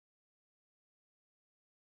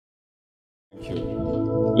Thank you.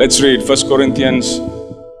 Let's read 1 Corinthians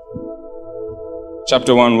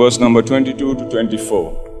chapter 1, verse number 22 to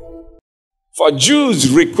 24. For Jews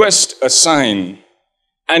request a sign,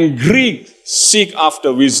 and Greeks seek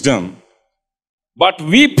after wisdom. But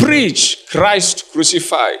we preach Christ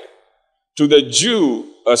crucified, to the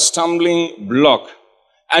Jew a stumbling block,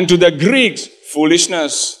 and to the Greeks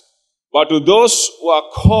foolishness. But to those who are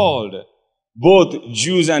called, both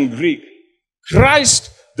Jews and Greek, Christ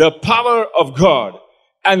the power of God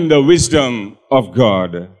and the wisdom of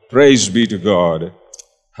God. Praise be to God.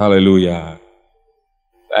 Hallelujah.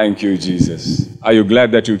 Thank you, Jesus. Are you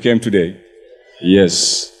glad that you came today?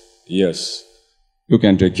 Yes. Yes. You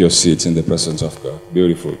can take your seats in the presence of God.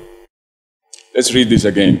 Beautiful. Let's read this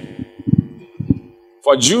again.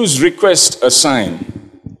 For Jews request a sign,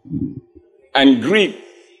 and Greeks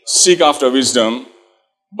seek after wisdom,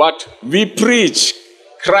 but we preach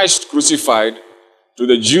Christ crucified, to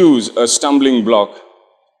the Jews a stumbling block,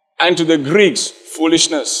 and to the Greeks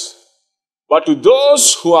foolishness. But to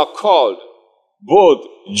those who are called, both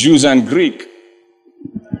Jews and Greek,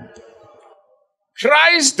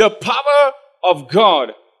 Christ the power of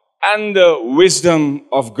God and the wisdom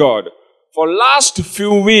of God. For last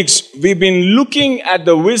few weeks, we've been looking at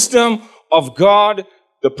the wisdom of God.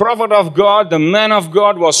 The prophet of God, the man of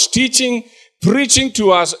God was teaching, preaching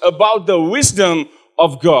to us about the wisdom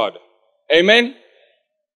of God. Amen?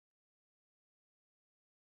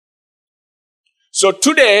 So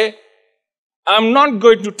today, I'm not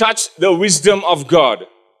going to touch the wisdom of God.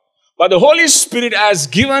 But the Holy Spirit has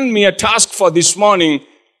given me a task for this morning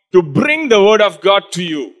to bring the Word of God to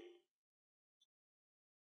you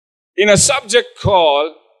in a subject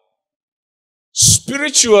called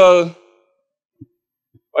spiritual,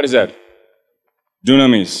 what is that?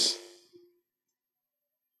 Dunamis.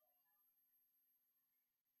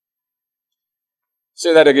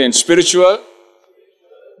 Say that again, spiritual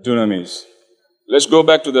dunamis. Let's go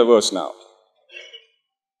back to the verse now.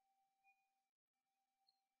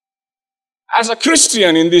 As a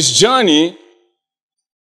Christian in this journey,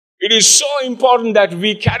 it is so important that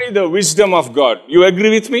we carry the wisdom of God. You agree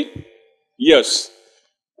with me? Yes.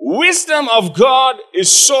 Wisdom of God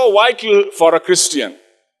is so vital for a Christian.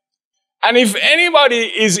 And if anybody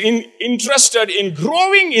is interested in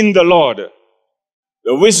growing in the Lord,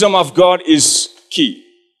 the wisdom of God is key.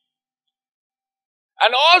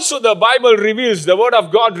 And also the Bible reveals, the Word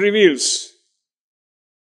of God reveals,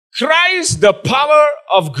 Christ the power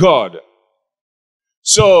of God.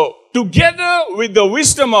 So, together with the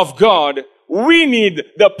wisdom of God, we need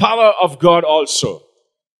the power of God also.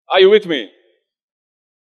 Are you with me?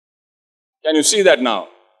 Can you see that now?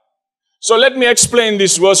 So let me explain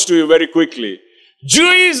this verse to you very quickly.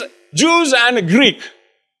 Jews and Greek,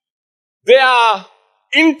 they are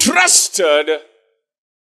interested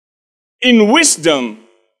in wisdom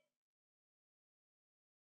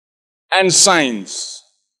and science.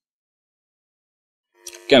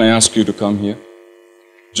 Can I ask you to come here?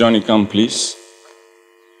 Johnny, come please.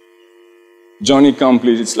 Johnny, come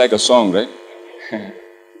please. It's like a song, right?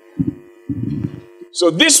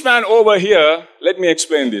 So this man over here, let me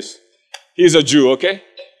explain this. He's a Jew, okay?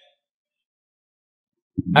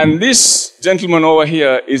 And this gentleman over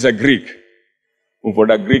here is a Greek.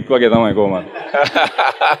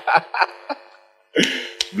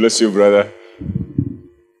 Bless you, brother.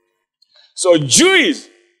 So Jews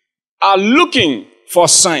are looking for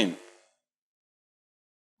sign.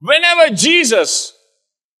 Whenever Jesus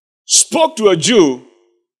spoke to a Jew,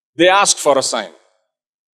 they asked for a sign.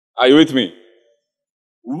 Are you with me?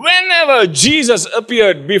 Whenever Jesus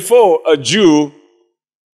appeared before a Jew,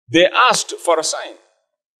 they asked for a sign.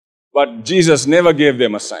 But Jesus never gave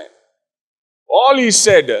them a sign. All he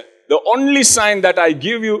said, the only sign that I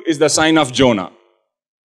give you is the sign of Jonah.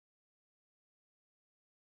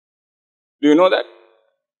 Do you know that?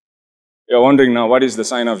 You're wondering now, what is the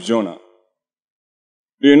sign of Jonah?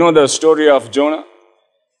 Do you know the story of Jonah?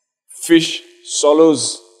 Fish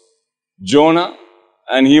swallows Jonah,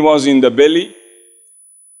 and he was in the belly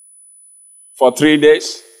for 3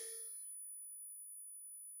 days.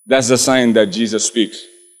 That's the sign that Jesus speaks.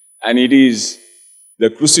 And it is the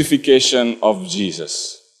crucifixion of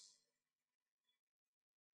Jesus.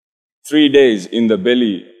 3 days in the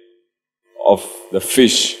belly of the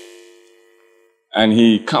fish. And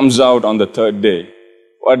he comes out on the third day.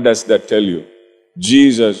 What does that tell you?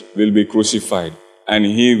 Jesus will be crucified and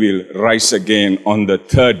he will rise again on the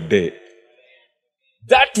third day.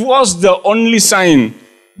 That was the only sign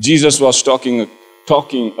Jesus was talking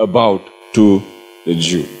about to the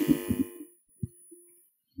Jew.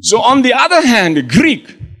 So on the other hand,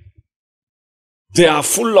 Greek, they are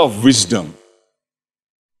full of wisdom.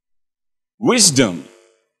 wisdom.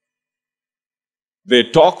 They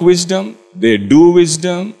talk wisdom, they do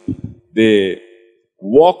wisdom, they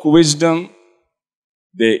walk wisdom,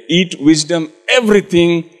 they eat wisdom.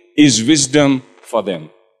 Everything is wisdom for them.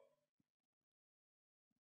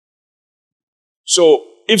 So,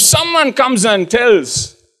 if someone comes and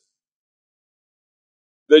tells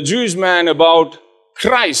the Jewish man about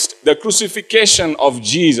Christ, the crucifixion of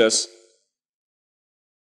Jesus,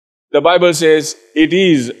 the Bible says it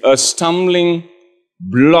is a stumbling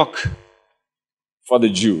block for the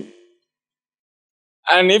Jew.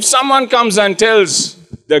 And if someone comes and tells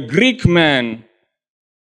the Greek man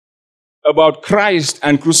about Christ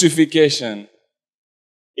and crucifixion,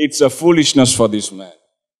 it's a foolishness for this man.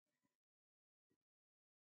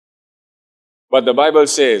 But the Bible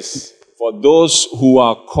says, for those who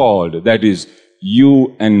are called, that is,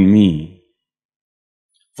 you and me,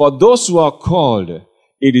 for those who are called,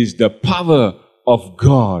 it is the power of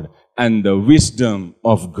God and the wisdom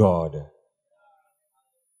of God.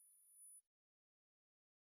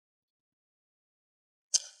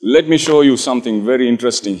 Let me show you something very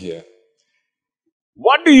interesting here.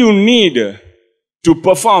 What do you need to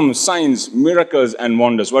perform signs, miracles, and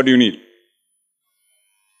wonders? What do you need?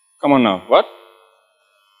 Come on now. What?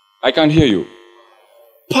 I can't hear you.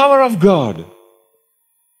 Power of God.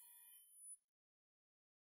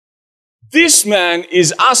 This man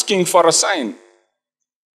is asking for a sign.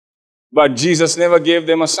 But Jesus never gave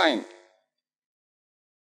them a sign.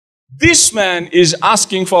 This man is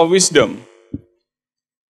asking for wisdom.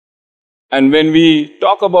 And when we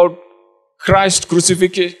talk about Christ's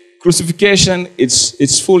crucifixion,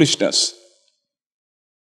 it's foolishness.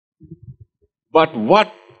 But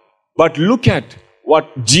look at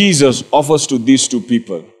what Jesus offers to these two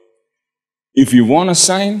people. If you want a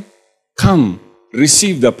sign, come,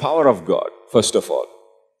 receive the power of God, first of all.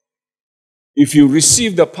 If you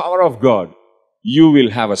receive the power of God, you will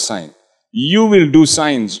have a sign. You will do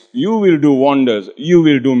signs, you will do wonders, you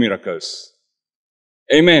will do miracles.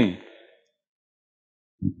 Amen.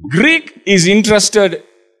 Greek is interested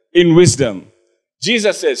in wisdom.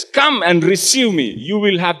 Jesus says, come and receive me. You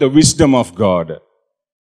will have the wisdom of God.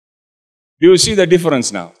 Do you see the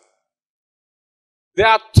difference now?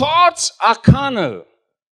 Their thoughts are carnal.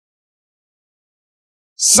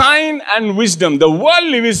 Sign and wisdom, the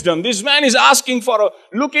worldly wisdom. This man is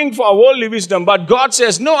looking for worldly wisdom, but God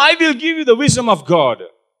says, no, I will give you the wisdom of God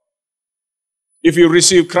if you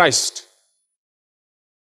receive Christ.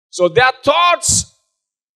 So their thoughts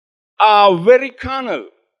are very carnal.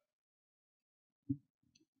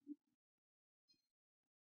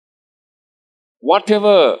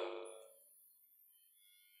 Whatever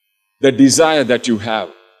the desire that you have,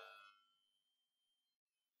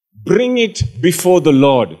 bring it before the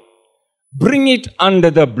Lord. Bring it under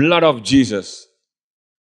the blood of Jesus.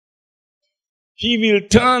 He will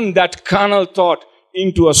turn that carnal thought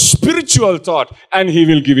into a spiritual thought and He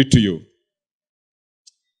will give it to you.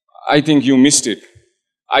 I think you missed it.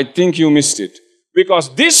 I think you missed it.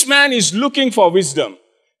 Because this man is looking for wisdom.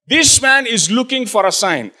 This man is looking for a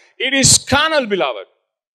sign. It is carnal, beloved.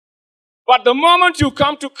 But the moment you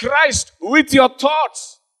come to Christ with your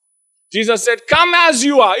thoughts, Jesus said, come as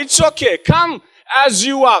you are. It's okay. Come as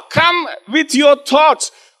you are. Come with your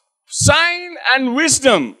thoughts. Sign and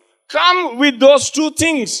wisdom. Come with those two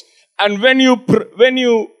things. And when you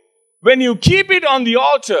keep it on the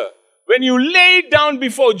altar, when you lay it down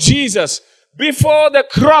before Jesus, before the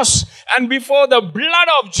cross and before the blood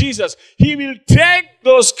of Jesus, He will take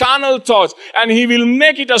those carnal thoughts and He will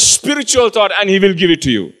make it a spiritual thought and He will give it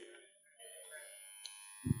to you.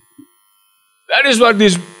 That is what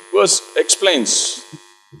this verse explains.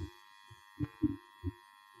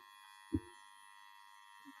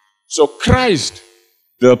 So Christ,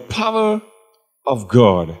 the power of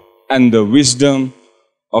God and the wisdom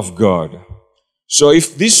of God. So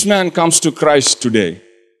if this man comes to Christ today,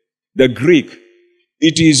 the Greek,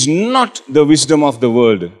 it is not the wisdom of the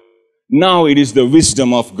world. Now it is the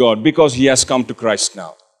wisdom of God because he has come to Christ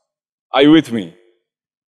now. Are you with me?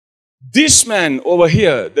 This man over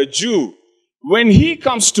here, the Jew, when he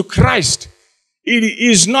comes to Christ, it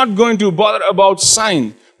is not going to bother about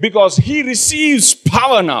sign because he receives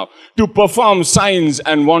power now to perform signs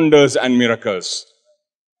and wonders and miracles.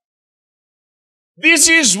 This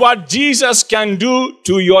is what Jesus can do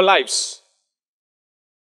to your lives.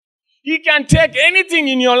 He can take anything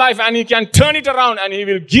in your life and He can turn it around and He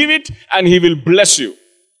will give it and He will bless you.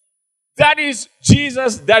 That is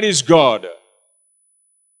Jesus, that is God.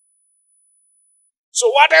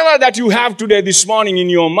 So whatever that you have today, this morning in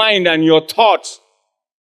your mind and your thoughts,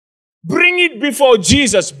 bring it before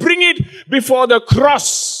Jesus. Bring it before the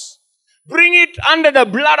cross. Bring it under the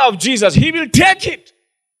blood of Jesus. He will take it.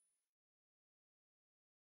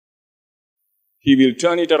 He will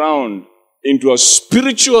turn it around into a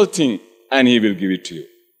spiritual thing and He will give it to you.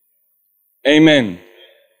 Amen.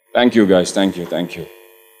 Thank you, guys. Thank you. Thank you.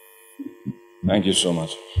 Thank you so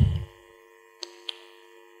much.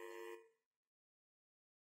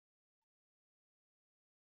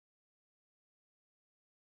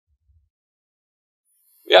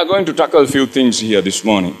 We are going to tackle a few things here this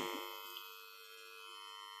morning.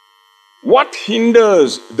 What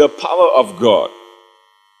hinders the power of God?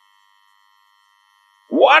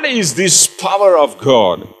 What is this power of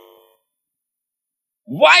God?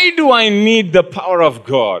 Why do I need the power of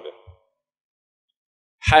God?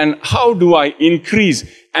 And how do I increase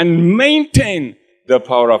and maintain the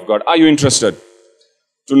power of God? Are you interested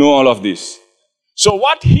to know all of this? So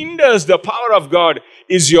what hinders the power of God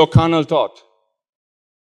is your carnal thought.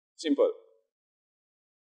 Simple.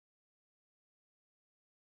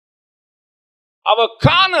 Our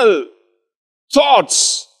carnal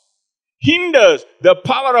thoughts hinders the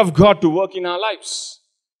power of God to work in our lives,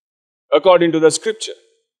 according to the scripture.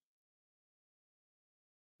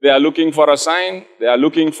 They are looking for a sign. They are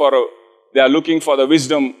looking for the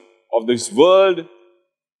wisdom of this world.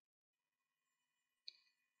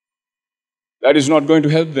 That is not going to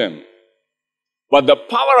help them. But the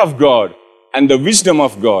power of God and the wisdom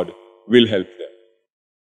of God will help them.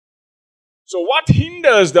 So what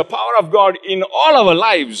hinders the power of God in all our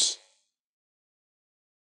lives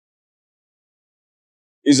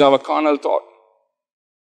is our carnal thought.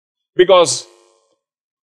 Because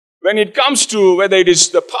when it comes to whether it is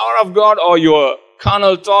the power of God or your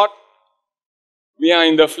carnal thought, we are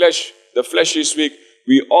in the flesh is weak,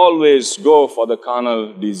 we always go for the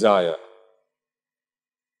carnal desire.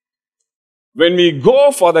 When we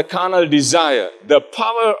go for the carnal desire, the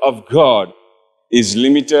power of God is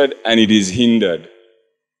limited and it is hindered.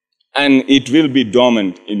 And it will be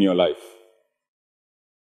dormant in your life.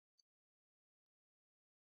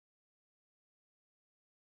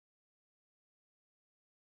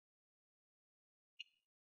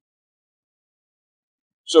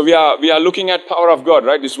 So we are looking at power of God,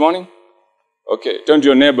 right, this morning? Okay, turn to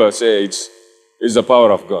your neighbor, say it's the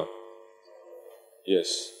power of God.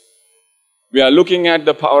 Yes. We are looking at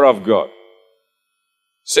the power of God.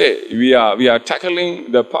 Say, we are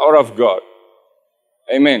tackling the power of God.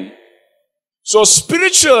 Amen. So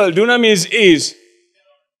spiritual dunamis is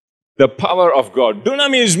the power of God.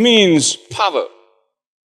 Dunamis means power.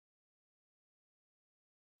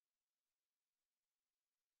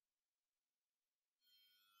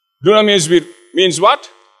 Dunamis means what?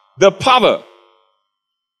 The power.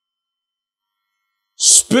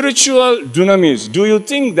 Spiritual dunamis. Do you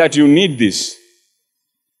think that you need this?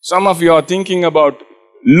 Some of you are thinking about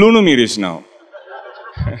lunumiris now.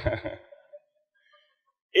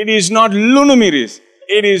 It is not lunumiris.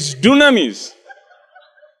 It is dunamis.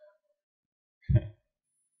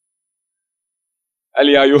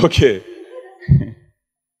 Ali, are you okay?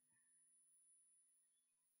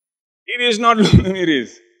 It is not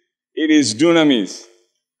lunumiris. It is dunamis.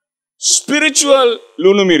 Spiritual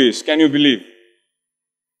lunumiris. Can you believe?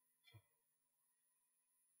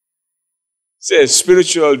 Say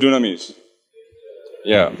spiritual dunamis.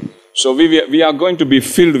 Yeah. So we are going to be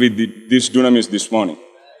filled with this dunamis this morning.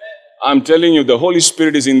 I'm telling you, the Holy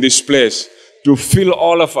Spirit is in this place to fill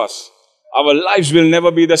all of us. Our lives will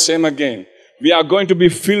never be the same again. We are going to be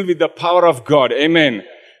filled with the power of God. Amen.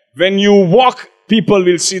 When you walk, people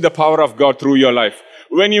will see the power of God through your life.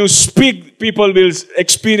 When you speak, people will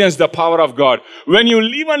experience the power of God. When you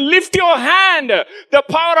even lift your hand, the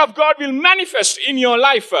power of God will manifest in your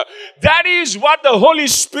life. That is what the Holy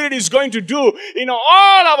Spirit is going to do in all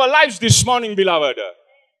our lives this morning, beloved.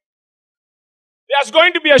 There's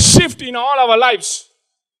going to be a shift in all our lives.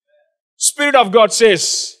 Spirit of God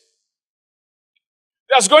says,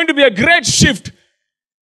 there's going to be a great shift.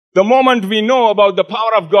 The moment we know about the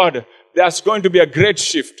power of God, there's going to be a great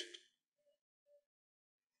shift.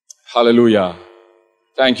 Hallelujah.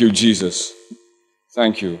 Thank you, Jesus.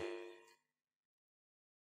 Thank you.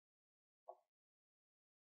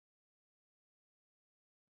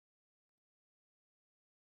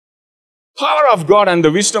 Power of God and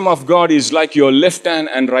the wisdom of God is like your left hand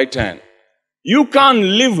and right hand. You can't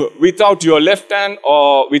live without your left hand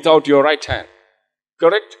or without your right hand.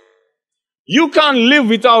 Correct? You can't live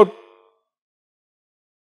without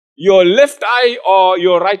your left eye or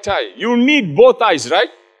your right eye. You need both eyes, right?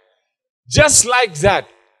 Just like that,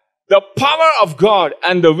 the power of God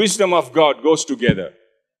and the wisdom of God goes together.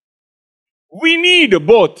 We need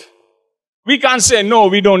both. We can't say, no,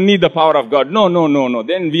 we don't need the power of God. No.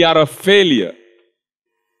 Then we are a failure.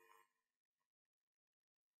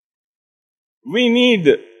 We need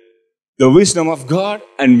the wisdom of God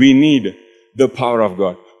and we need the power of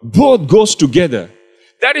God. Both goes together.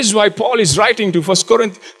 That is why Paul is writing to 1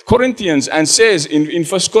 Corinthians and says in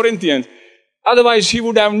 1 Corinthians, otherwise he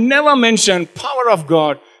would have never mentioned power of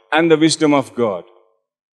God and the wisdom of God.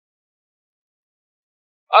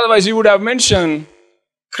 Otherwise he would have mentioned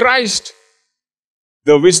Christ,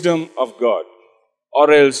 the wisdom of God,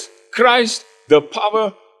 or else Christ, the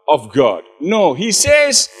power of God. No, he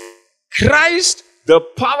says Christ, the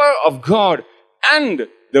power of God and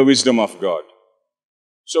the wisdom of God.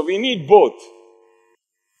 So we need both.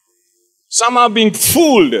 Some are being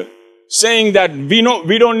fooled, saying that we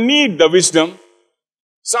don't need the wisdom.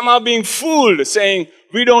 Some are being fooled, saying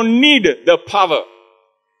we don't need the power.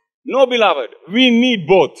 No, beloved, we need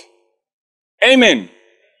both. Amen.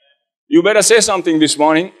 You better say something this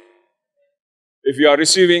morning if you are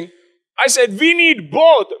receiving. I said we need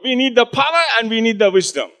both. We need the power and we need the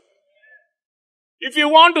wisdom. If you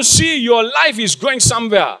want to see your life is going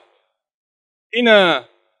somewhere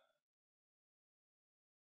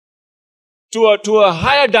to a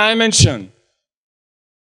higher dimension,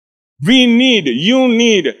 you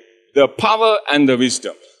need the power and the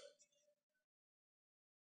wisdom.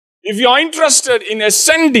 If you are interested in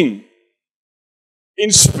ascending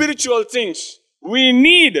in spiritual things, we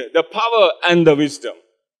need the power and the wisdom.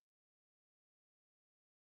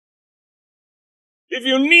 If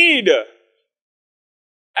you need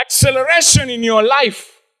acceleration in your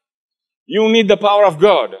life, you need the power of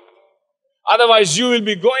God. Otherwise, you will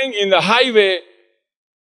be going in the highway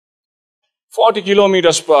 40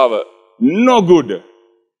 kilometers per hour. No good.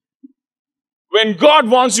 When God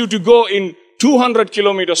wants you to go in 200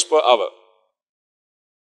 kilometers per hour.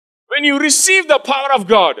 When you receive the power of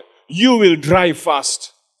God, you will drive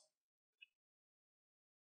fast.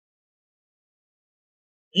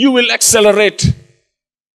 You will accelerate.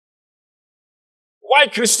 Why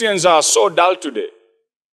Christians are so dull today?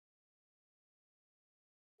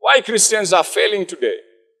 Why Christians are failing today?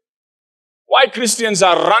 Why Christians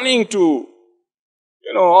are running to,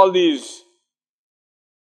 all these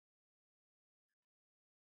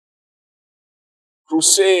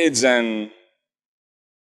crusades and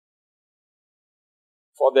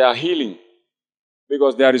for their healing?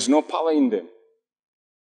 Because there is no power in them.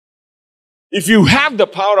 If you have the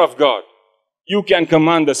power of God, you can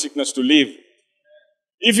command the sickness to leave.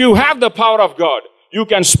 If you have the power of God, you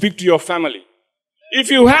can speak to your family. If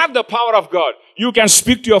you have the power of God, you can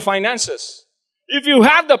speak to your finances. If you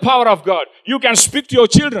have the power of God, you can speak to your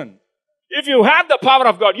children. If you have the power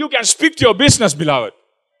of God, you can speak to your business, beloved.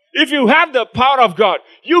 If you have the power of God,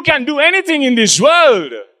 you can do anything in this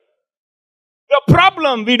world. The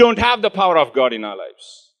problem, we don't have the power of God in our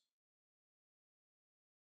lives.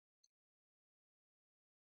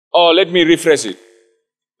 Oh, let me rephrase it.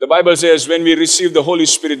 The Bible says when we receive the Holy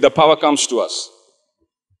Spirit, the power comes to us.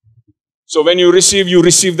 So when you receive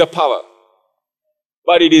the power.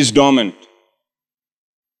 But it is dormant.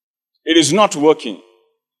 It is not working.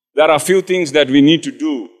 There are a few things that we need to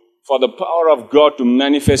do for the power of God to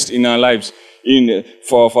manifest in our lives,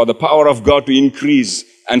 for the power of God to increase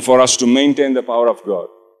and for us to maintain the power of God.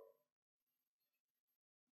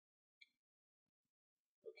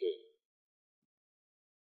 Okay.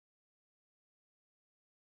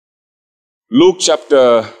 Luke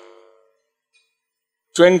chapter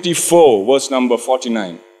 24, verse number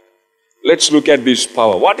 49. Let's look at this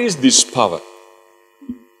power. What is this power?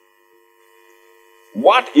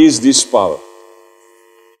 What is this power?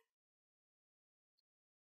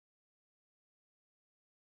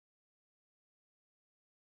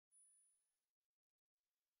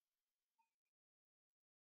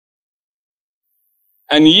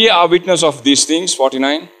 And ye are witness of these things,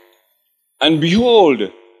 49. And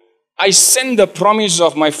behold, I send the promise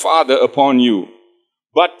of my Father upon you.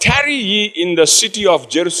 But tarry ye in the city of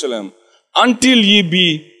Jerusalem until ye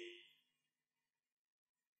be,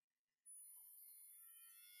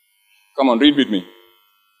 come on, read with me.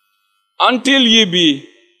 Until ye be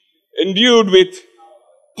endued with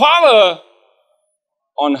power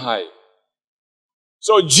on high.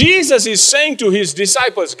 So Jesus is saying to his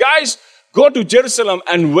disciples, guys, go to Jerusalem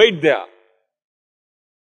and wait there.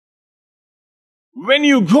 When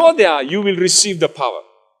you go there, you will receive the power.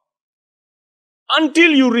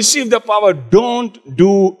 Until you receive the power, don't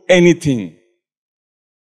do anything.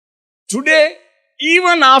 Today,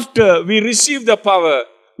 even after we receive the power,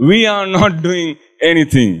 we are not doing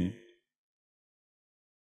anything.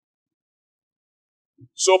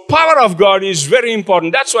 So power of God is very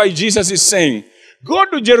important. That's why Jesus is saying, go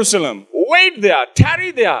to Jerusalem, wait there,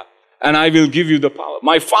 tarry there, and I will give you the power.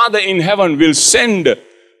 My Father in heaven will send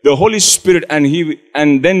the Holy Spirit,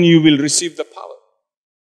 and then you will receive the power.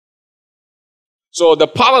 So the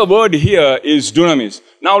power word here is dunamis.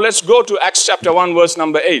 Now let's go to Acts chapter 1 verse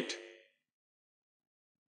number 8.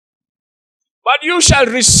 But you shall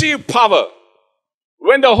receive power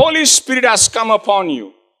when the Holy Spirit has come upon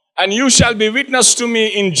you, and you shall be witness to me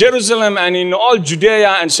in Jerusalem and in all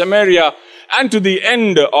Judea and Samaria and to the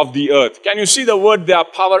end of the earth. Can you see the word there,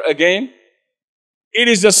 power again? It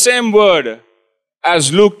is the same word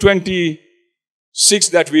as Luke 26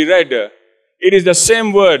 that we read. It is the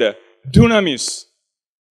same word, dunamis.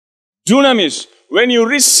 Dunamis. When you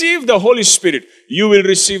receive the Holy Spirit, you will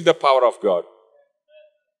receive the power of God.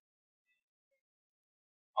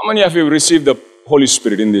 How many of you received the Holy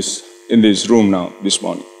Spirit in this room now, this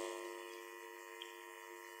morning?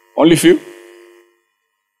 Only few?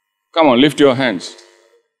 Come on, lift your hands.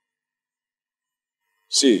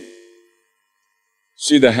 See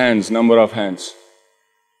the hands, number of hands.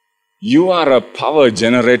 You are a power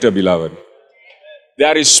generator, beloved.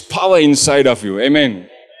 There is power inside of you. Amen.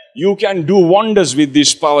 You can do wonders with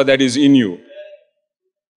this power that is in you.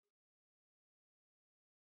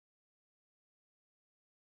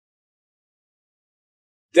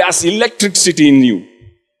 There's electricity in you.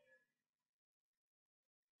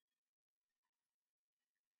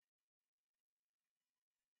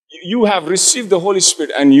 You have received the Holy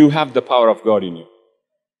Spirit and you have the power of God in you.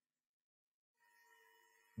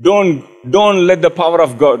 Don't let the power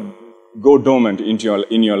of God go dormant in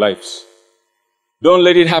your lives. Don't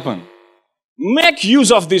let it happen. Make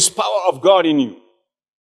use of this power of God in you. Thank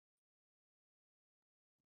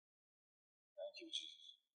you, Jesus.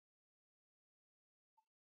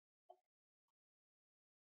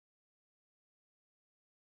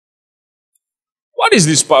 What is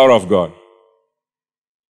this power of God?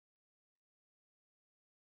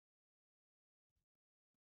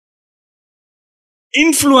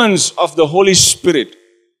 Influence of the Holy Spirit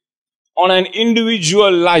on an individual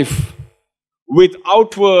life with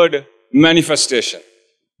outward manifestation.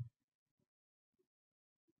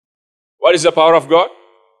 What is the power of God?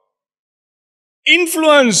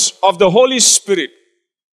 Influence of the Holy Spirit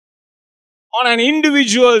on an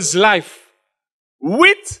individual's life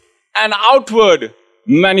with an outward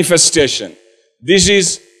manifestation. This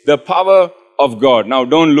is the power of God. Now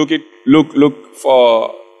don't look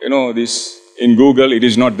for, this in Google. It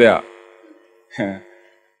is not there.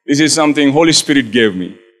 This is something Holy Spirit gave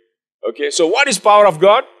me. Okay, so what is power of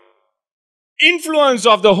God? Influence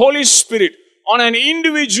of the Holy Spirit on an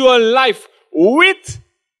individual life with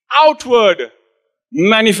outward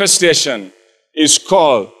manifestation is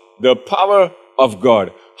called the power of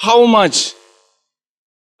God. How much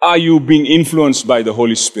are you being influenced by the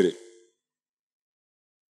Holy Spirit?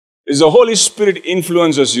 Is the Holy Spirit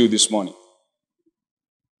influences you this morning?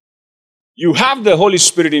 You have the Holy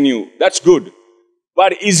Spirit in you. That's good.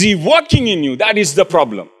 But is He working in you? That is the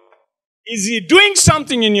problem. Is He doing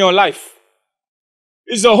something in your life?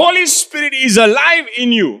 Is the Holy Spirit is alive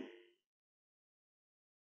in you?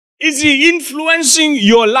 Is He influencing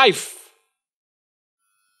your life?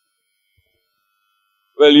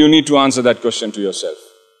 Well, you need to answer that question to yourself.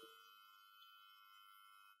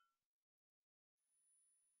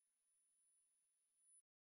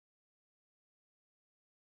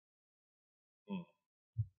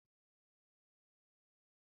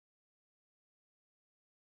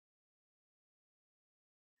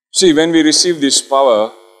 See, when we receive this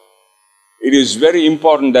power, it is very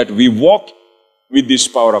important that we walk with this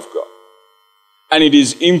power of God. And it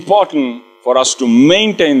is important for us to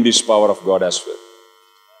maintain this power of God as well.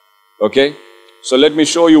 Okay? So let me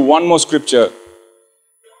show you one more scripture.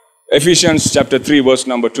 Ephesians chapter 3 verse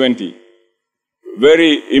number 20.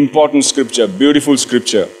 Very important scripture, beautiful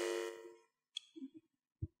scripture.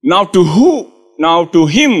 Now to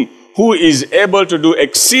Him who is able to do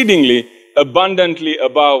exceedingly abundantly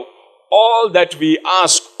above all that we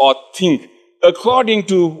ask or think, according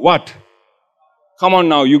to what? Come on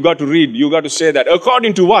now, you got to read, you got to say that.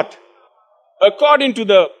 According to what? According to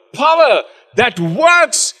the power that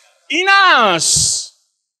works in us.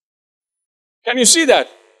 Can you see that?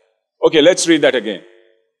 Okay, let's read that again.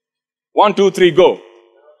 1, 2, 3, go.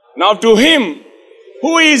 Now to Him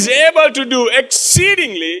who is able to do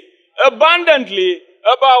exceedingly abundantly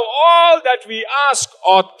above all that we ask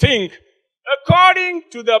or think, according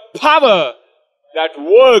to the power that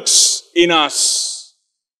works in us.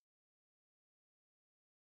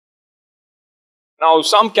 Now,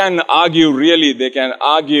 some can argue, really, they can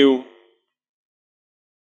argue,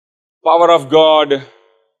 power of God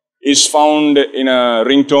is found in a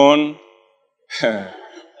ringtone.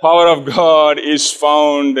 Power of God is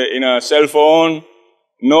found in a cell phone.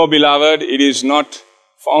 No, beloved, it is not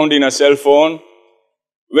found in a cell phone.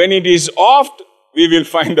 When it is off, we will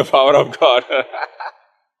find the power of God.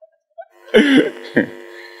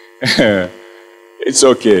 It's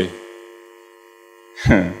okay.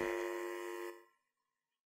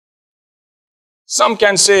 Some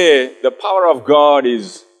can say the power of God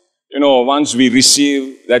is, once we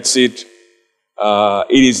receive, that's it.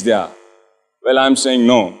 It is there. Well, I'm saying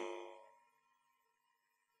no.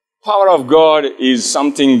 Power of God is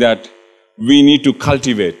something that we need to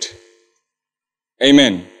cultivate.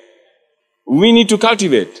 Amen. We need to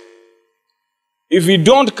cultivate. If we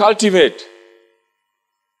don't cultivate,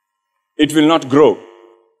 it will not grow.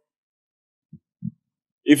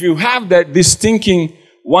 If you have this thinking,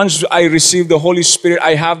 once I receive the Holy Spirit,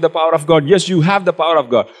 I have the power of God. Yes, you have the power of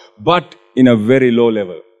God, but in a very low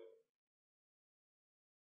level.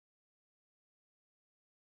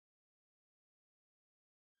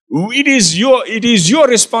 It is your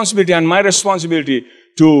responsibility and my responsibility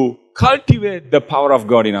to cultivate the power of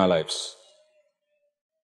God in our lives.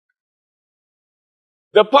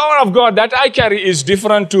 The power of God that I carry is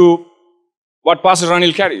different to what Pastor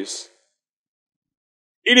Ranil carries.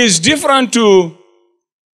 It is different to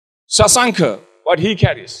Sasanka, what he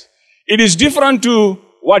carries. It is different to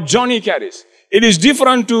what Johnny carries. It is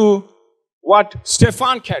different to what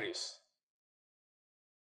Stefan carries.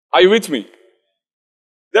 Are you with me?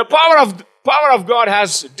 The power of God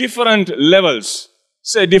has different levels.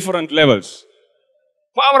 Say different levels.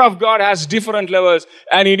 Power of God has different levels,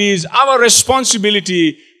 and it is our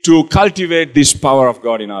responsibility to cultivate this power of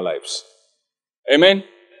God in our lives. Amen?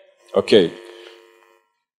 Okay.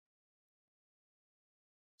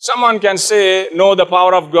 Someone can say, no, the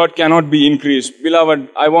power of God cannot be increased. Beloved,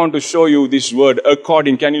 I want to show you this word,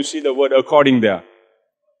 according. Can you see the word according there?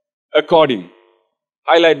 According.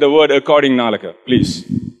 Highlight the word according, Nalaka, please.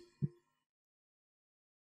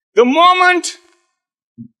 The moment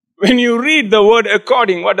when you read the word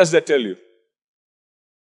according, what does that tell you?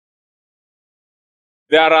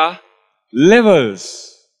 There are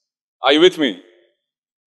levels. Are you with me?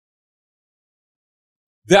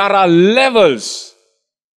 There are levels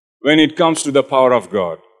when it comes to the power of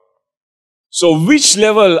God. So which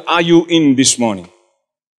level are you in this morning?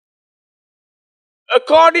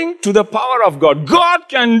 According to the power of God, God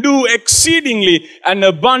can do exceedingly and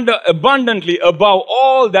abundantly above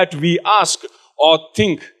all that we ask or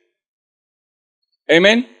think.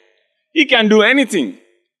 Amen? He can do anything.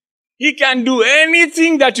 He can do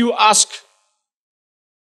anything that you ask.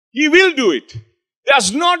 He will do it.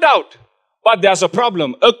 There's no doubt. But there's a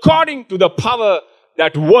problem. According to the power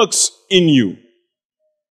that works in you.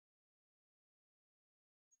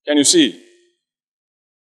 Can you see?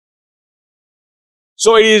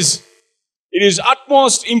 So it is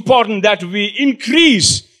utmost important that we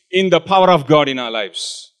increase in the power of God in our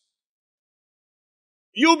lives.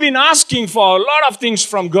 You've been asking for a lot of things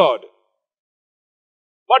from God.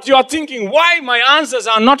 But you are thinking, why my answers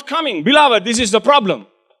are not coming? Beloved, this is the problem.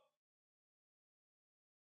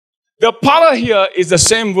 The power here is the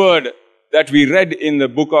same word that we read in the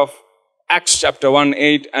book of Acts chapter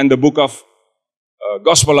 1:8 and the book of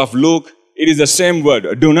Gospel of Luke. It is the same word,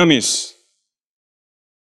 Dunamis.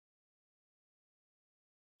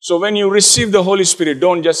 So when you receive the Holy Spirit,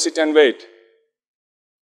 don't just sit and wait.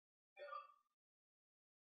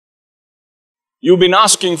 You've been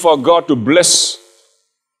asking for God to bless,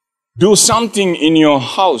 do something in your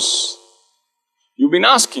house. You've been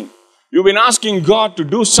asking God to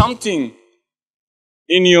do something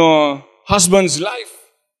in your husband's life.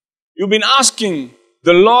 You've been asking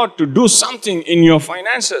the Lord to do something in your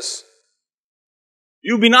finances.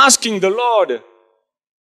 You've been asking the Lord,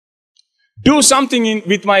 do something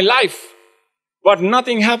with my life, but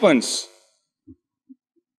nothing happens.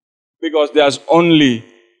 Because there's only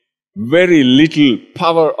very little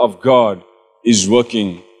power of God is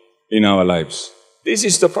working in our lives. This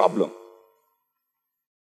is the problem.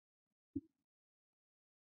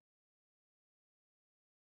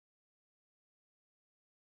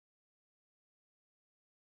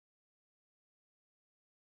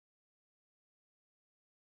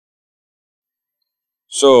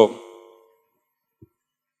 So,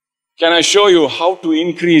 can I show you how to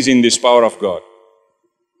increase in this power of God?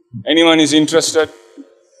 Anyone is interested?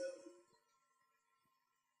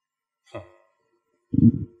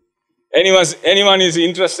 Anyone is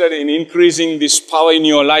interested in increasing this power in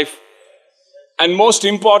your life? And most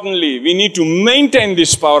importantly, we need to maintain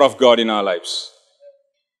this power of God in our lives.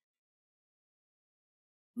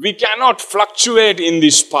 We cannot fluctuate in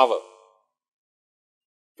this power.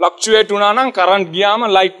 Fluctuate unana current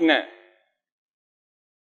giyama light ne.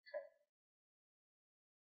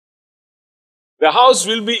 The house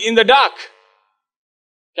will be in the dark.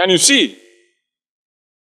 Can you see?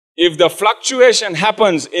 If the fluctuation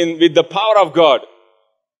happens with the power of God,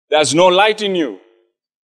 there's no light in you.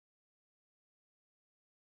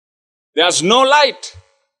 There's no light.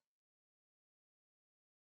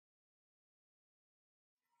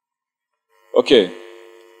 Okay.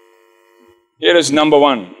 Here is number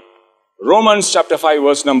 1. Romans chapter 5,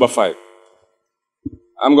 verse number 5.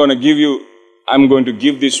 I'm going to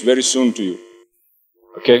give this very soon to you.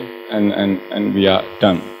 Okay? And we are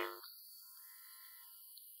done.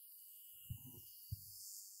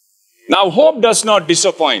 Now, hope does not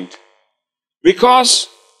disappoint, because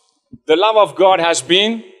the love of God has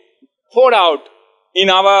been poured out in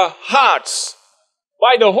our hearts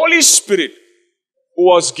by the Holy Spirit who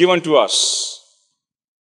was given to us.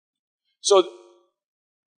 So,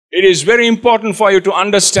 it is very important for you to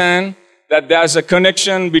understand that there's a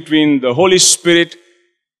connection between the Holy Spirit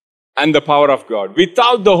and the power of God.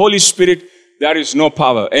 Without the Holy Spirit, there is no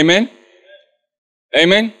power. Amen?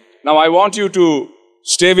 Amen? Now, I want you to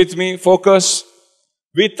stay with me, focus.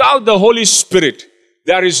 Without the Holy Spirit,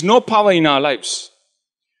 there is no power in our lives.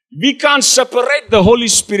 We can't separate the Holy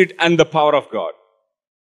Spirit and the power of God.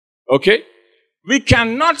 Okay? We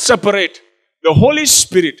cannot separate the Holy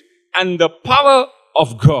Spirit and the power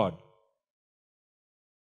of God.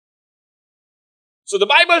 So the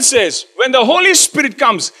Bible says, when the Holy Spirit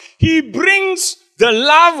comes, He brings the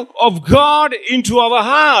love of God into our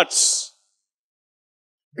hearts.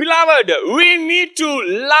 Beloved, we need to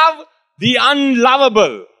love the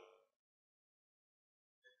unlovable.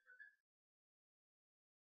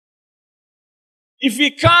 If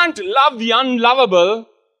we can't love the unlovable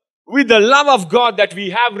with the love of God that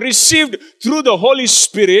we have received through the Holy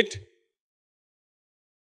Spirit,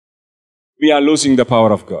 we are losing the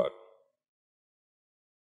power of God.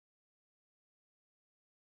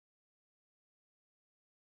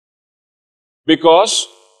 Because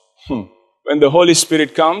when the Holy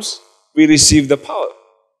Spirit comes, we receive the power.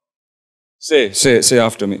 Say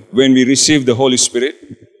after me. When we receive the Holy Spirit,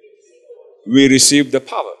 we receive the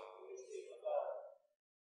power.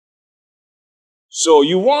 So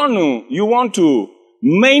you want to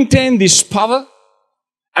maintain this power,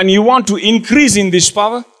 and you want to increase in this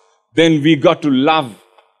power, then we got to love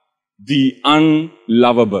the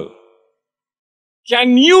unlovable.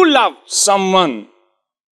 Can you love someone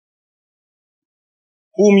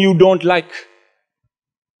whom you don't like?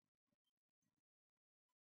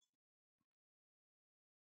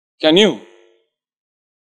 Can you?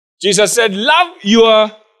 Jesus said, love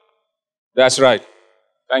your... That's right.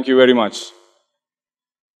 Thank you very much.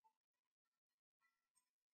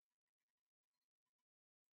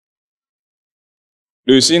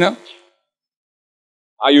 Do you see now?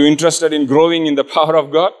 Are you interested in growing in the power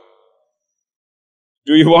of God?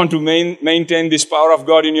 Do you want to maintain this power of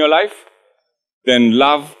God in your life? Then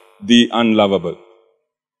love the unlovable.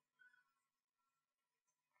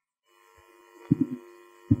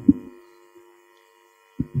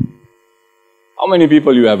 How many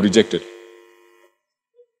people you have rejected?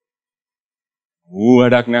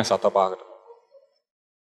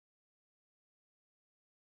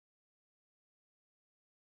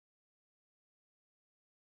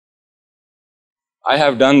 I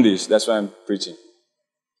have done this, that's why I'm preaching.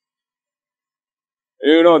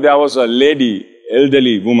 You know, there was a lady,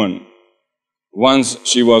 elderly woman. Once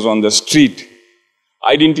she was on the street.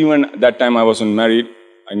 That time I wasn't married.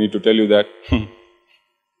 I need to tell you that.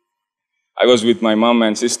 I was with my mom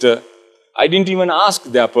and sister. I didn't even ask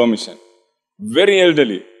their permission. Very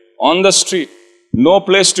elderly, on the street, no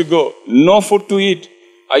place to go, no food to eat.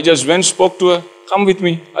 I just went, spoke to her, come with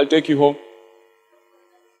me, I'll take you home.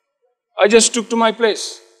 I just took to my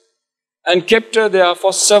place and kept her there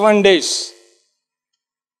for 7 days.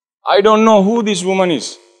 I don't know who this woman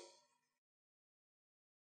is.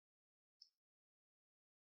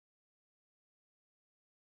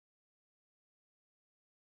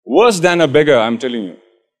 Worse than a beggar, I'm telling you.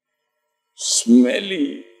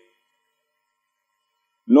 Smelly.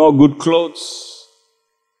 No good clothes.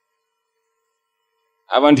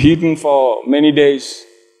 Haven't eaten for many days.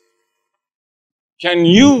 Can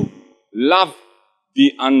you love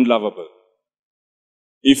the unlovable?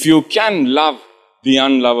 If you can love the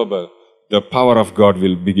unlovable, the power of God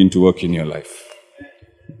will begin to work in your life.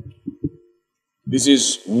 This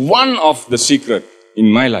is one of the secrets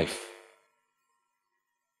in my life.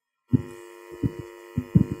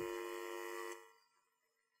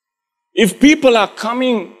 If people are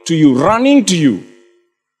coming to you, running to you,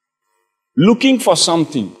 looking for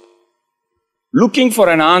something, looking for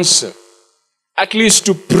an answer, at least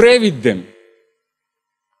to pray with them,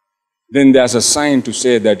 then there's a sign to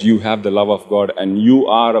say that you have the love of God and you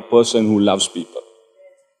are a person who loves people.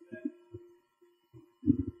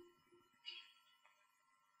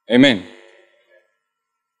 Amen.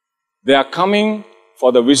 They are coming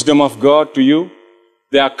for the wisdom of God to you.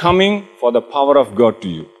 They are coming for the power of God to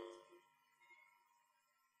you.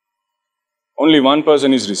 Only one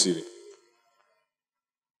person is receiving.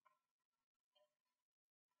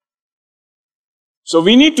 So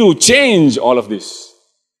we need to change all of this.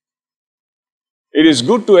 It is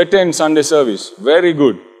good to attend Sunday service. Very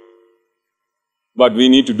good. But we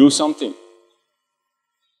need to do something.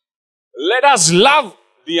 Let us love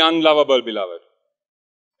the unlovable, beloved.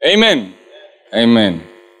 Amen. Amen.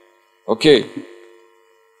 Okay.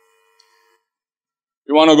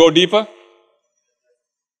 You want to go deeper?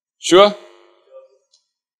 Sure?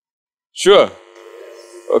 Sure?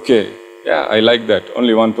 Okay. Yeah, I like that.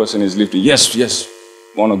 Only one person is lifting. Yes, yes.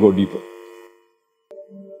 Want to go deeper.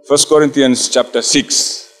 1 Corinthians chapter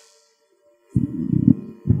 6.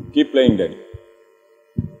 Keep playing, Daddy.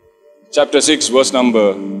 Chapter 6, verse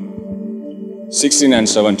number 16 and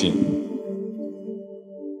 17.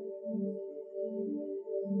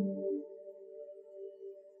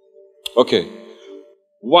 Okay.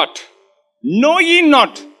 What? Know ye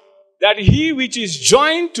not that he which is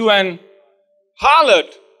joined to an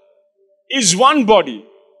harlot is one body?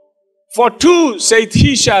 For two, saith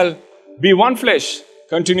he, shall be one flesh.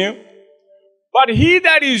 Continue. But he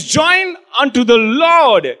that is joined unto the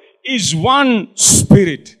Lord is one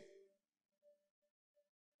spirit.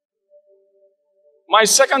 My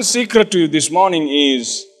second secret to you this morning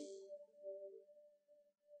is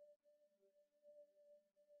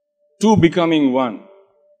two becoming one.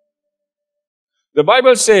 The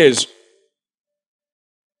Bible says,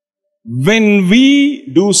 when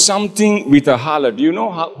we do something with a harlot, do you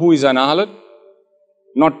know who is an harlot?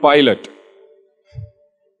 Not Pilate.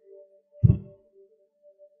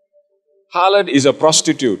 Harlot is a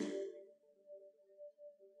prostitute.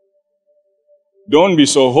 Don't be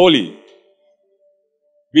so holy.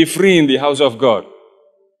 Be free in the house of God.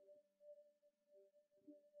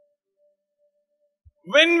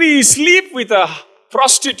 When we sleep with a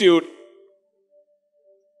prostitute,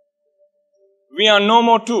 we are no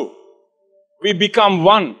more two. We become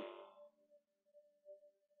one.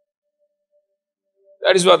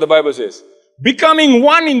 That is what the Bible says. Becoming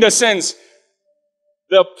one in the sense,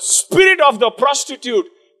 the spirit of the prostitute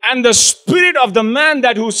and the spirit of the man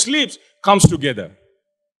that who sleeps comes together.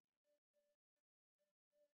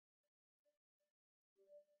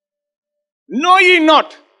 Know ye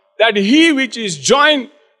not that he which is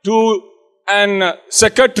joined to an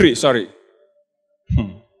secretary,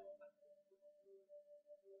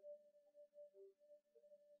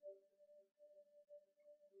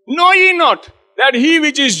 Know ye not that he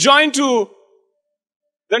which is joined to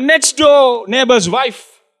the next door neighbor's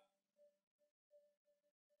wife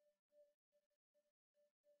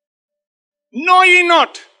know ye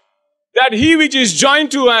not that he which is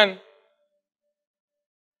joined to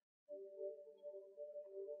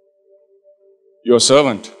your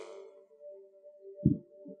servant?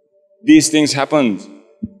 These things happen.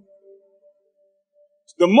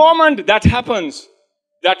 The moment that happens,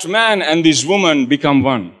 that man and this woman become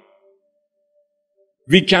one.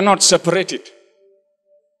 We cannot separate it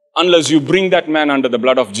unless you bring that man under the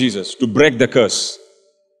blood of Jesus to break the curse.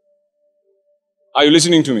 Are you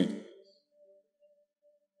listening to me?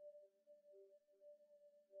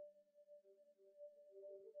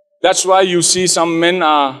 That's why you see some men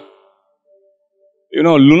are,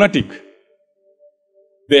 lunatic.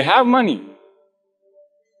 They have money.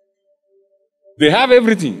 They have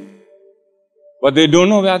everything. But they don't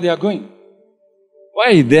know where they are going.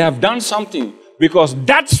 Why? They have done something. Because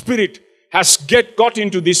that spirit has got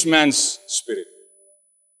into this man's spirit.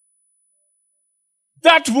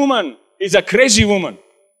 That woman is a crazy woman.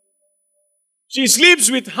 She sleeps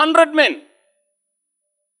with 100 men.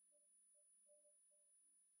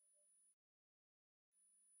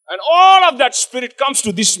 And all of that spirit comes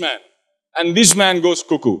to this man. And this man goes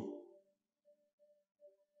cuckoo.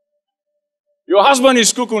 Your husband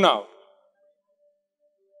is cuckoo now.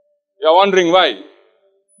 You are wondering why.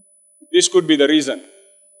 This could be the reason.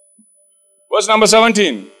 Verse number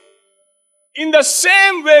 17. In the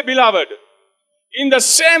same way, beloved, in the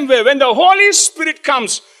same way, when the Holy Spirit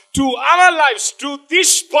comes to our lives, to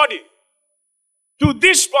this body,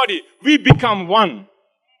 we become one.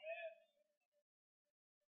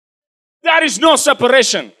 There is no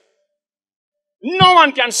separation. No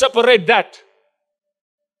one can separate that.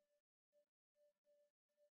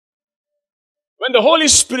 When the Holy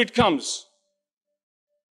Spirit comes,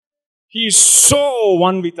 He is so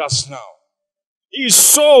one with us now. He is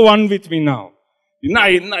so one with me now. Now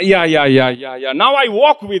I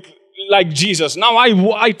walk with like Jesus. Now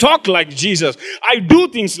I talk like Jesus. I do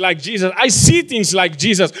things like Jesus. I see things like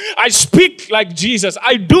Jesus. I speak like Jesus.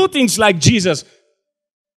 I do things like Jesus.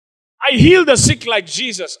 I heal the sick like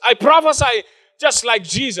Jesus. I prophesy just like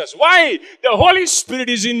Jesus. Why? The Holy Spirit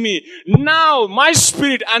is in me. Now my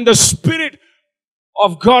spirit and the Spirit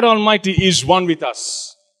of God Almighty is one with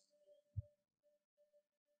us.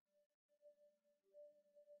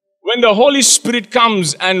 When the Holy Spirit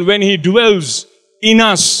comes and when He dwells in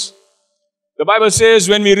us, the Bible says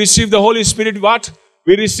when we receive the Holy Spirit, what?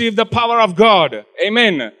 We receive the power of God.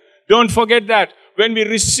 Amen. Don't forget that. When we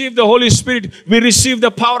receive the Holy Spirit, we receive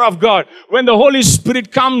the power of God. When the Holy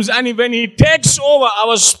Spirit comes and when He takes over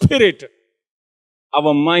our spirit,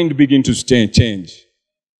 our mind begins to change.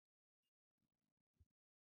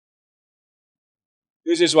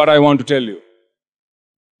 This is what I want to tell you.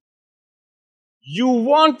 You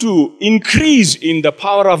want to increase in the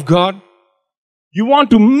power of God? You want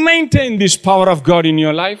to maintain this power of God in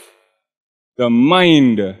your life? The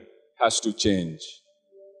mind has to change.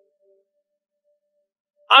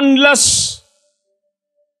 Unless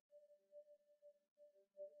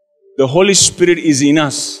the Holy Spirit is in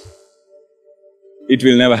us, it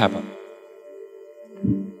will never happen.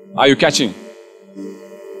 Are you catching?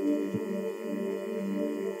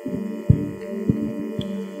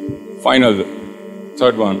 Final,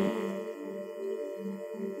 third one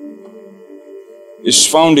is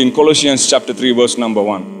found in Colossians chapter 3, verse number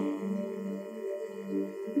 1.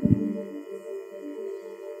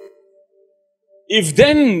 If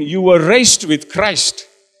then you were raised with Christ,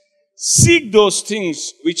 seek those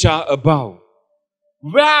things which are above,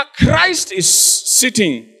 where Christ is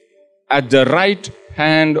sitting at the right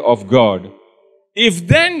hand of God. If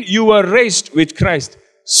then you were raised with Christ,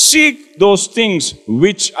 seek those things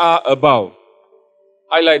which are above.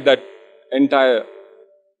 Highlight that entire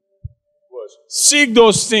verse. Seek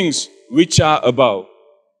those things which are above.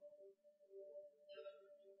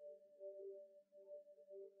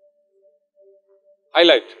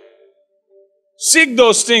 Highlight. Seek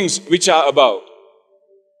those things which are above.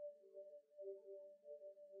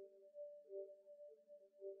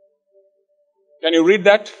 Can you read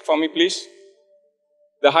that for me, please?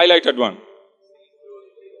 The highlighted one.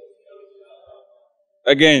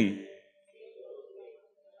 Again.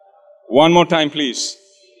 One more time, please.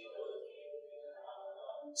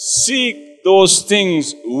 Seek those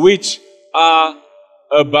things which are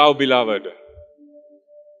above, beloved.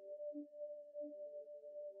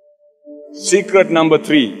 Secret number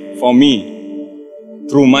 3 for me,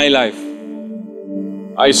 through my life,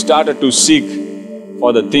 I started to seek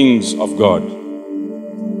for the things of God,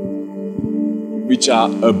 which are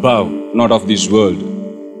above, not of this world,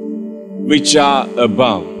 which are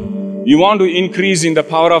above. You want to increase in the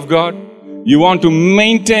power of God? You want to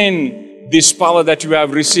maintain this power that you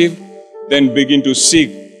have received? Then begin to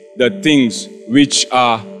seek the things which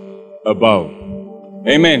are above.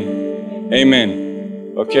 Amen.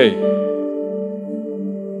 Amen. Okay.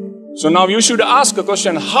 So now you should ask a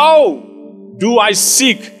question, how do I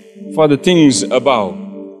seek for the things above?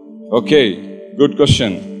 Okay, good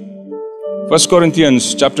question. 1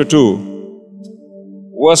 Corinthians chapter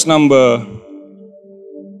 2, verse number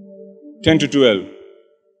 10 to 12.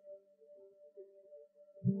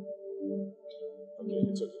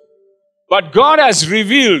 But God has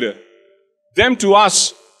revealed them to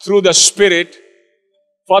us through the Spirit,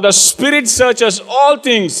 for the Spirit searches all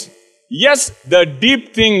things, yes, the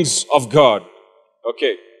deep things of God.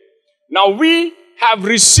 Okay. Now we have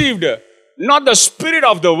received not the spirit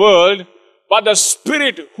of the world, but the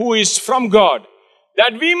Spirit who is from God,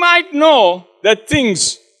 that we might know the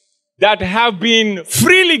things that have been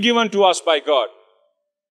freely given to us by God.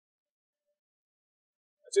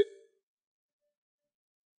 That's it.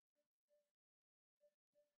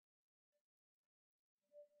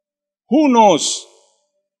 Who knows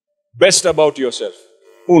best about yourself?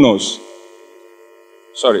 Who knows?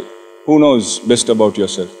 Sorry. Who knows best about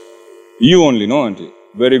yourself? You only know, auntie.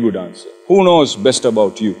 Very good answer. Who knows best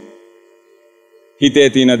about you?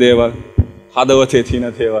 Hite thina deval, hadavate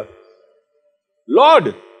thina deval.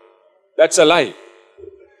 Lord, that's a lie.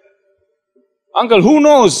 Uncle, who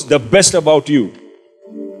knows the best about you?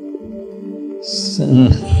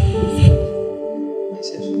 Myself.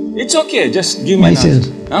 It's okay, just give me an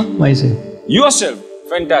answer. Huh? Myself. Yourself.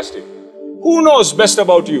 Fantastic. Who knows best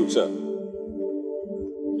about you, sir?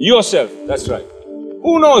 Yourself. That's right.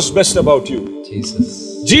 Who knows best about you?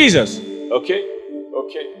 Jesus. Jesus. Okay.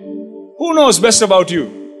 Okay. Who knows best about you?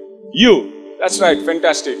 You. That's right.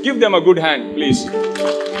 Fantastic. Give them a good hand, please.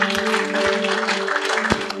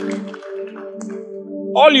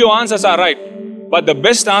 All your answers are right. But the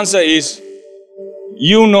best answer is,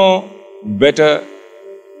 you know better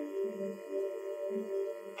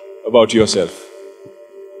about yourself.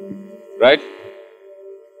 Right?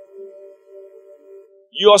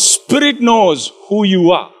 Your spirit knows who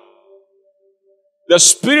you are. The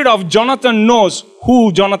spirit of Jonathan knows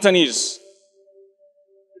who Jonathan is.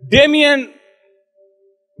 Damien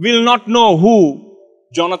will not know who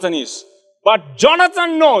Jonathan is. But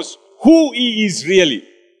Jonathan knows who he is really.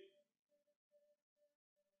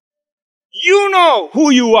 You know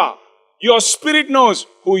who you are. Your spirit knows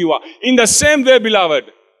who you are. In the same way,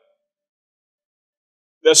 beloved,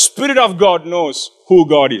 the Spirit of God knows who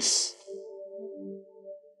God is.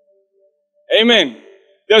 Amen.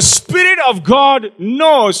 The Spirit of God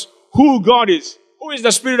knows who God is. Who is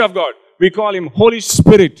the Spirit of God? We call Him Holy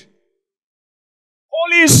Spirit.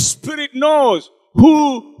 Holy Spirit knows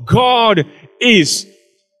who God is.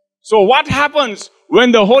 So what happens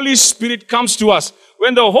when the Holy Spirit comes to us?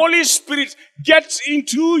 When the Holy Spirit gets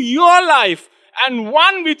into your life and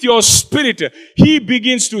one with your spirit, He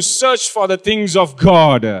begins to search for the things of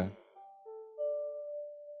God. That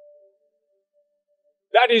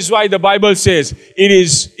is why the Bible says it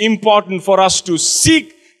is important for us to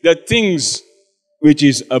seek the things which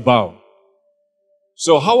is above.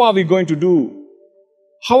 So how are we going to do?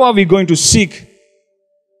 How are we going to seek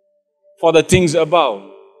for the things above?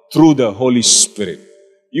 Through the Holy Spirit.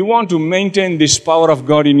 You want to maintain this power of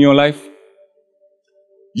God in your life?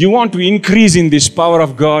 You want to increase in this power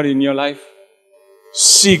of God in your life?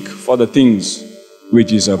 Seek for the things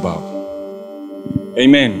which is above.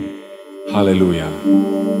 Amen. Hallelujah.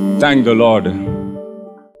 Thank the Lord.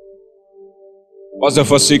 What's the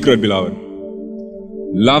first secret, beloved?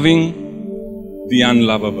 Loving the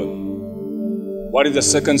unlovable. What is the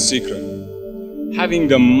second secret? Having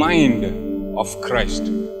the mind of Christ.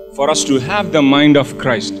 For us to have the mind of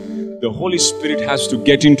Christ, the Holy Spirit has to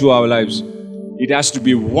get into our lives. It has to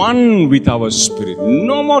be one with our spirit.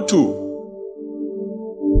 No more two.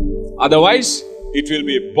 Otherwise, it will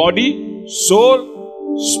be body, soul,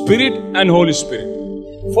 spirit and Holy Spirit.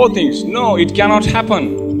 4 things. No, it cannot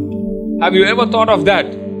happen. Have you ever thought of that?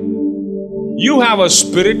 You have a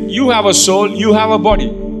spirit, you have a soul, you have a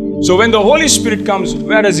body. So when the Holy Spirit comes,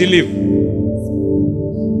 where does He live?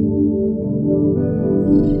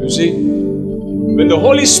 You see? When the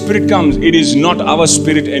Holy Spirit comes, it is not our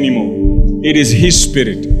spirit anymore. It is His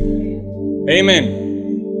Spirit. Amen.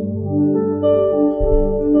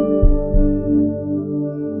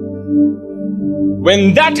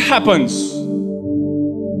 When that happens,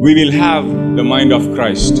 we will have the mind of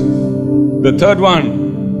Christ. The third one,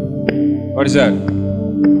 what is that?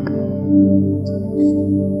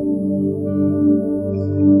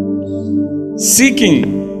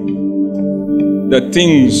 Seeking the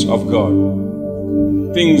things of God,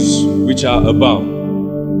 things which are above.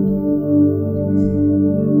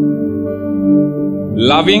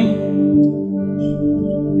 Loving,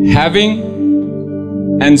 having,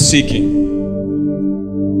 and seeking.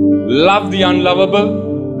 Love the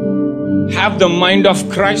unlovable, have the mind of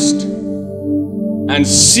Christ, and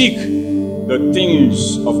seek the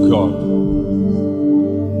things of God.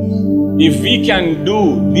 If we can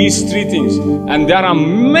do these 3 things, and there are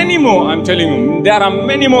many more, I'm telling you, there are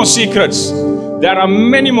many more secrets. There are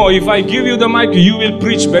many more. If I give you the mic, you will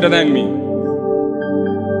preach better than me.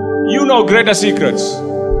 You know greater secrets.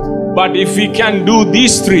 But if we can do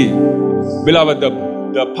these 3, beloved,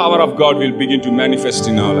 the power of God will begin to manifest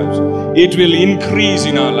in our lives. It will increase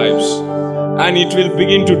in our lives. And it will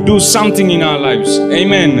begin to do something in our lives.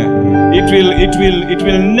 Amen. It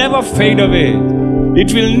will never fade away.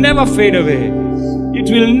 It will never fade away. It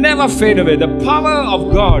will never fade away. The power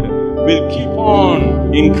of God will keep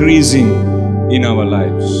on increasing in our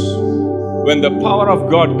lives. When the power of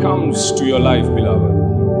God comes to your life, beloved,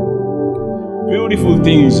 beautiful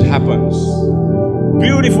things happens.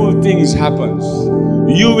 Beautiful things happens.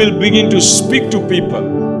 You will begin to speak to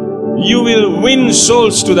people. You will win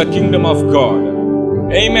souls to the kingdom of God.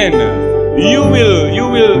 Amen. You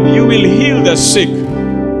will heal the sick.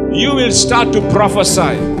 You will start to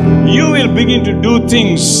prophesy. You will begin to do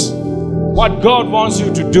things what God wants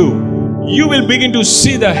you to do. You will begin to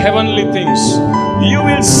see the heavenly things. You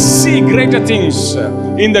will see greater things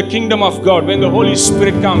in the kingdom of God when the Holy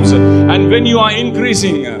Spirit comes. And when you are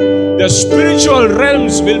increasing, the spiritual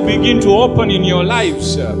realms will begin to open in your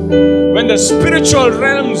lives. When the spiritual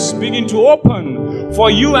realms begin to open for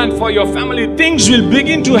you and for your family, things will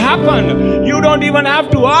begin to happen. You don't even have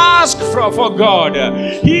to ask for God.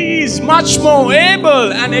 He is much more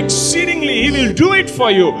able, and exceedingly He will do it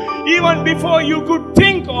for you. Even before you could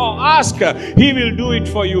think or ask, He will do it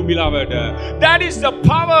for you, beloved. That is the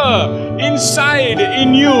power inside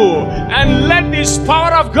in you. And let this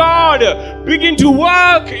power of God begin to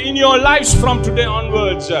work in your lives from today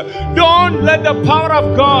onwards. Don't let the power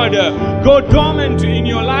of God go dormant in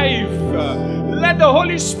your life. Let the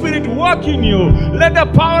Holy Spirit work in you. Let the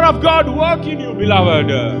power of God work in you, beloved.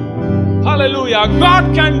 Hallelujah.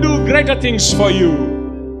 God can do greater things for you.